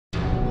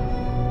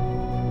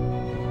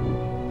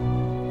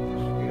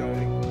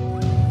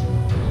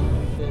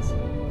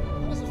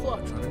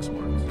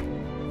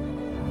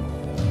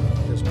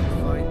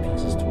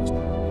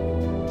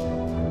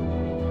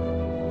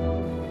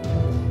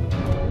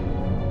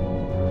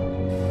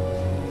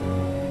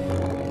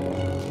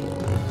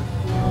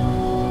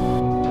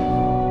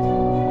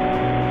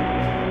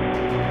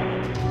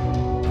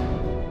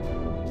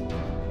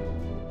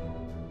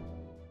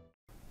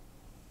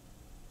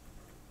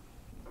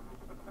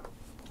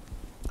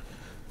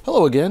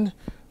Hello again.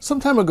 Some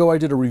time ago I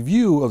did a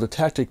review of the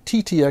Tactic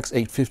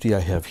TTX850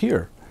 I have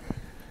here.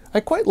 I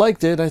quite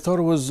liked it. I thought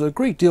it was a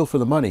great deal for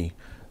the money.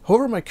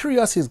 However, my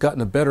curiosity has gotten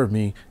the better of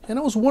me, and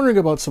I was wondering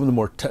about some of the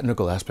more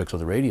technical aspects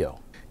of the radio,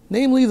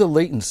 namely the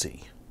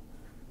latency.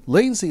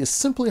 Latency is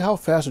simply how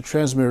fast a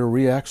transmitter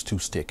reacts to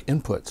stick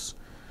inputs.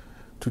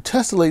 To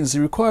test the latency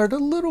required a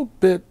little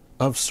bit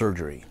of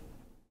surgery.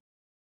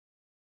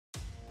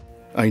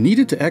 I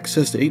needed to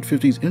access the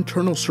 850's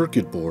internal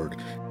circuit board,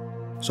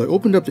 so I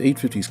opened up the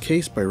 850's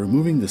case by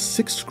removing the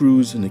 6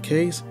 screws in the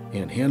case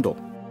and handle.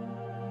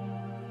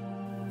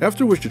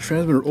 After which the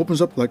transmitter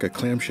opens up like a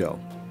clamshell.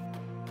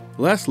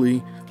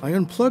 Lastly, I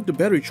unplugged the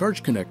battery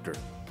charge connector.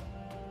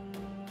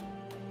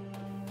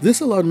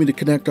 This allowed me to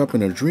connect up an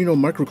Arduino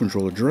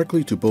microcontroller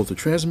directly to both the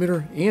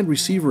transmitter and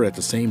receiver at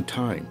the same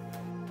time.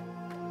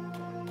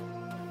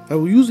 I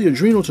will use the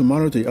Arduino to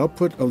monitor the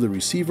output of the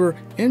receiver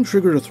and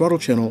trigger the throttle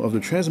channel of the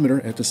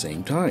transmitter at the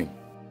same time.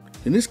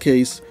 In this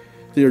case,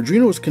 the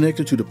Arduino is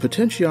connected to the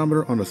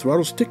potentiometer on the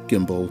throttle stick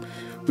gimbal,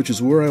 which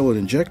is where I will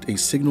inject a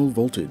signal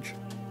voltage.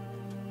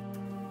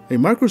 A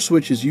micro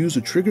switch is used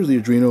to trigger the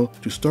Arduino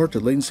to start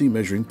the latency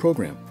measuring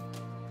program.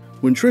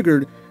 When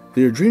triggered,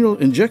 the Arduino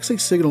injects a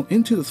signal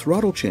into the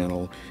throttle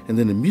channel and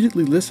then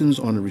immediately listens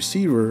on the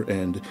receiver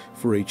end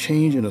for a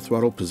change in the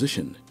throttle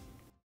position.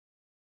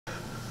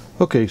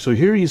 Okay, so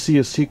here you see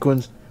a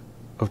sequence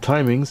of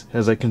timings.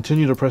 As I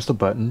continue to press the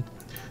button,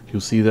 you'll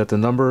see that the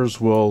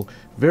numbers will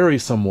vary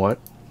somewhat.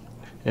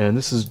 And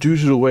this is due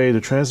to the way the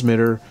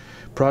transmitter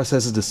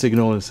processes the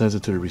signal and sends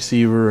it to the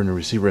receiver, and the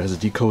receiver has to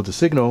decode the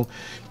signal.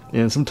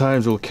 And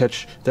sometimes it will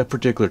catch that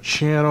particular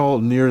channel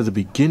near the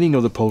beginning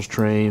of the pulse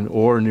train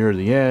or near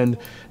the end.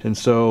 And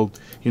so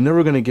you're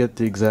never going to get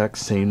the exact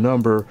same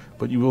number,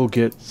 but you will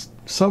get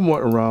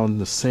somewhat around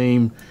the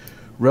same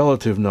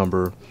relative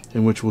number,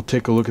 in which we'll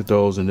take a look at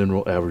those and then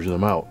we'll average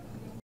them out.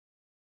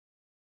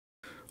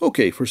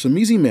 Okay, for some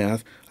easy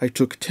math, I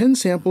took 10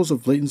 samples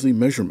of latency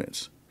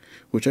measurements,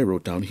 which I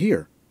wrote down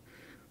here,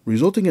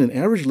 resulting in an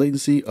average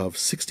latency of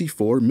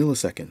 64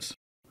 milliseconds,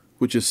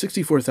 which is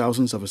 64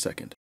 thousandths of a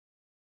second.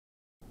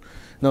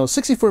 Now,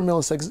 64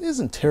 milliseconds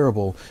isn't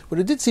terrible, but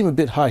it did seem a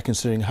bit high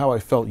considering how I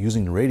felt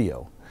using the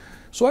radio.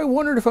 So I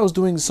wondered if I was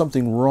doing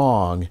something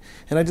wrong,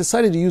 and I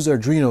decided to use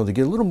Arduino to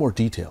get a little more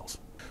details.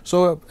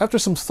 So after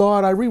some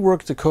thought, I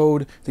reworked the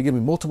code to give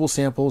me multiple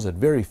samples at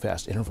very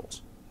fast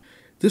intervals.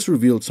 This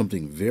revealed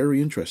something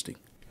very interesting.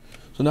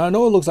 So now I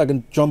know it looks like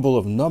a jumble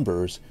of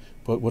numbers,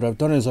 but what I've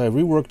done is I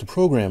reworked the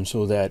program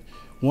so that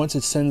once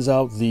it sends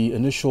out the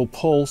initial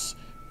pulse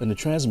in the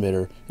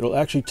transmitter, it'll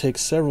actually take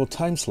several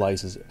time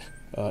slices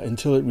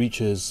until it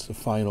reaches the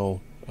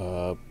final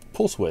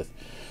pulse width.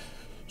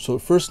 So the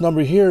first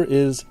number here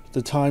is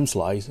the time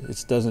slice.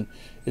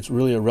 It's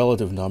really a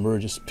relative number.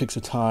 It just picks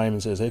a time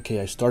and says,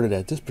 okay, I started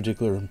at this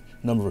particular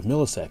number of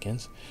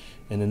milliseconds.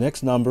 And the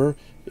next number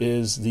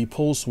is the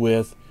pulse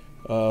width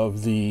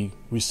of the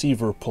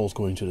receiver pulse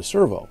going to the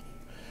servo.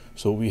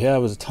 So what we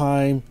have is a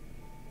time,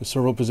 the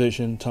servo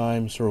position,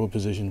 time, servo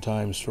position,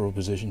 time, servo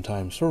position,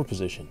 time, servo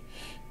position.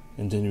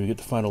 And then we get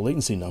the final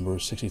latency number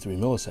of 63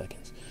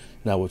 milliseconds.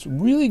 Now what's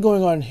really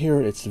going on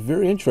here, it's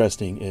very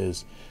interesting,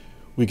 is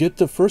we get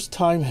the first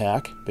time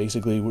hack,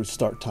 basically we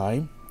start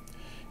time,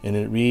 and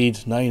it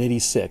reads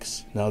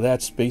 986. Now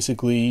that's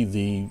basically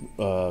the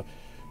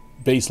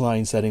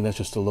baseline setting. That's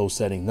just a low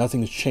setting. Nothing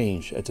has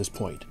changed at this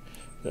point.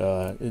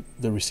 The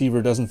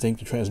receiver doesn't think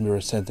the transmitter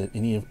has sent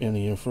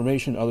any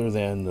information other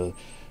than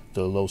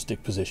the low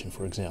stick position,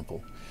 for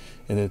example.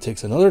 And then it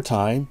takes another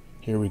time.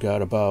 Here we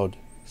got about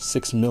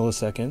 6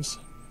 milliseconds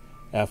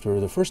after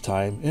the first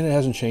time, and it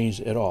hasn't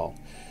changed at all.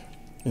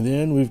 And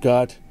then we've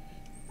got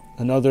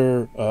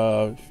another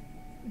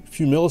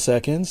few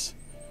milliseconds.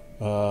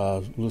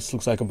 This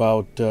looks like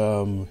about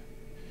 18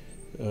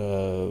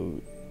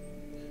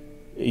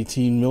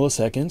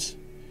 milliseconds,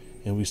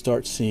 and we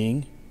start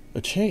seeing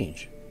a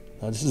change.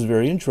 Now this is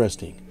very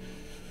interesting.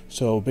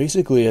 So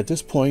basically at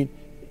this point,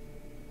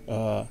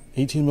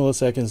 18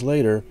 milliseconds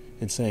later,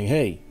 it's saying,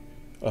 hey,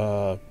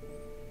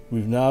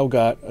 we've now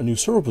got a new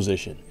servo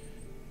position.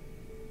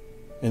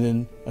 And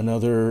then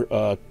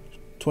another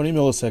 20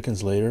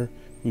 milliseconds later,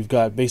 we've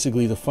got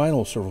basically the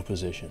final servo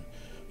position.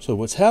 So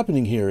what's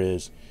happening here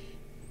is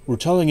we're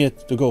telling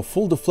it to go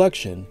full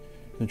deflection.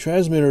 The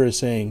transmitter is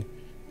saying,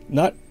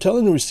 not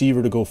telling the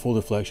receiver to go full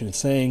deflection, it's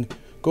saying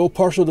go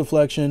partial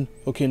deflection,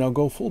 okay, now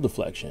go full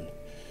deflection.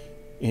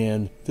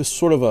 And this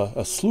sort of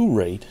a slew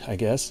rate, I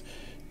guess,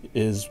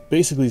 is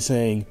basically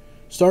saying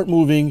start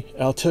moving,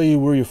 I'll tell you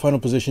where your final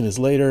position is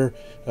later,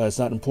 it's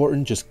not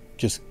important, just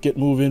get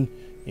moving.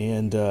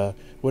 And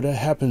what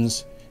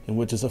happens, and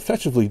what this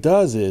effectively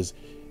does, is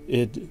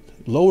it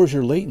lowers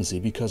your latency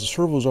because the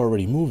servo is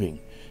already moving.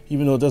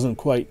 Even though it doesn't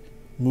quite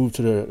move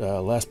to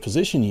the last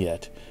position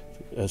yet,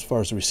 as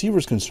far as the receiver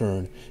is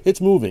concerned,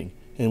 it's moving.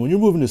 And when you're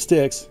moving the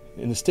sticks,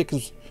 and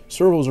the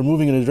servos are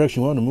moving in the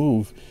direction you want to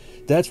move,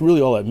 that's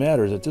really all that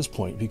matters at this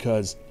point,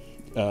 because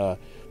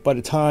by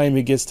the time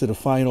it gets to the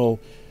final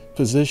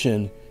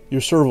position,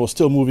 your servo is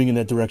still moving in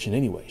that direction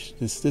anyways.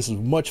 This is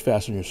much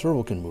faster than your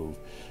servo can move.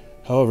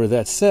 However,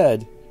 that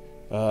said,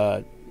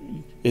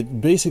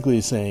 it basically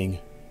is saying,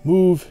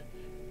 move,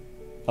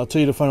 I'll tell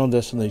you the final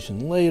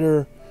destination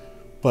later,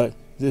 but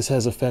this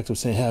has effect of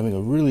saying having a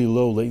really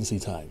low latency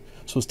time.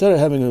 So instead of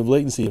having a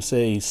latency of,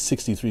 say,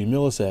 63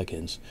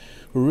 milliseconds,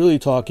 we're really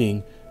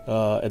talking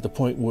at the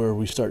point where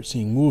we start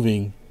seeing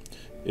moving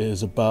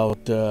is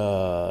about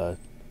 24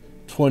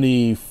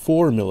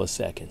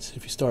 milliseconds.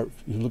 If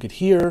you look at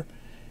here,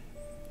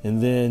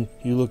 and then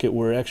you look at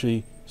where it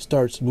actually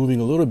starts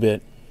moving a little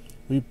bit,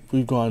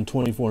 we've gone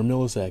 24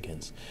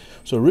 milliseconds.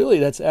 So really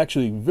that's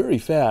actually very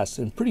fast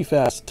and pretty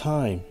fast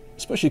time,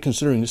 especially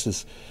considering this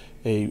is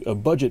a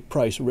budget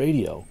price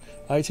radio.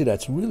 I'd say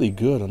that's really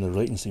good on the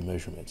latency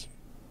measurements.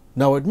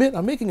 Now admit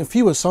I'm making a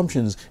few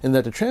assumptions in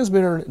that the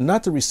transmitter,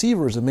 not the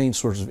receiver, is the main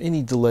source of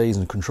any delays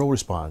in control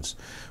response,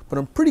 but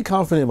I'm pretty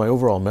confident in my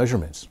overall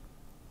measurements.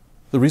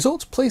 The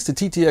results place the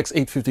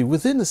TTX850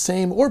 within the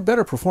same or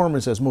better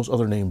performance as most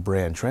other name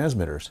brand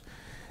transmitters,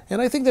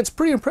 and I think that's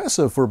pretty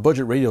impressive for a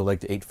budget radio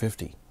like the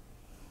 850.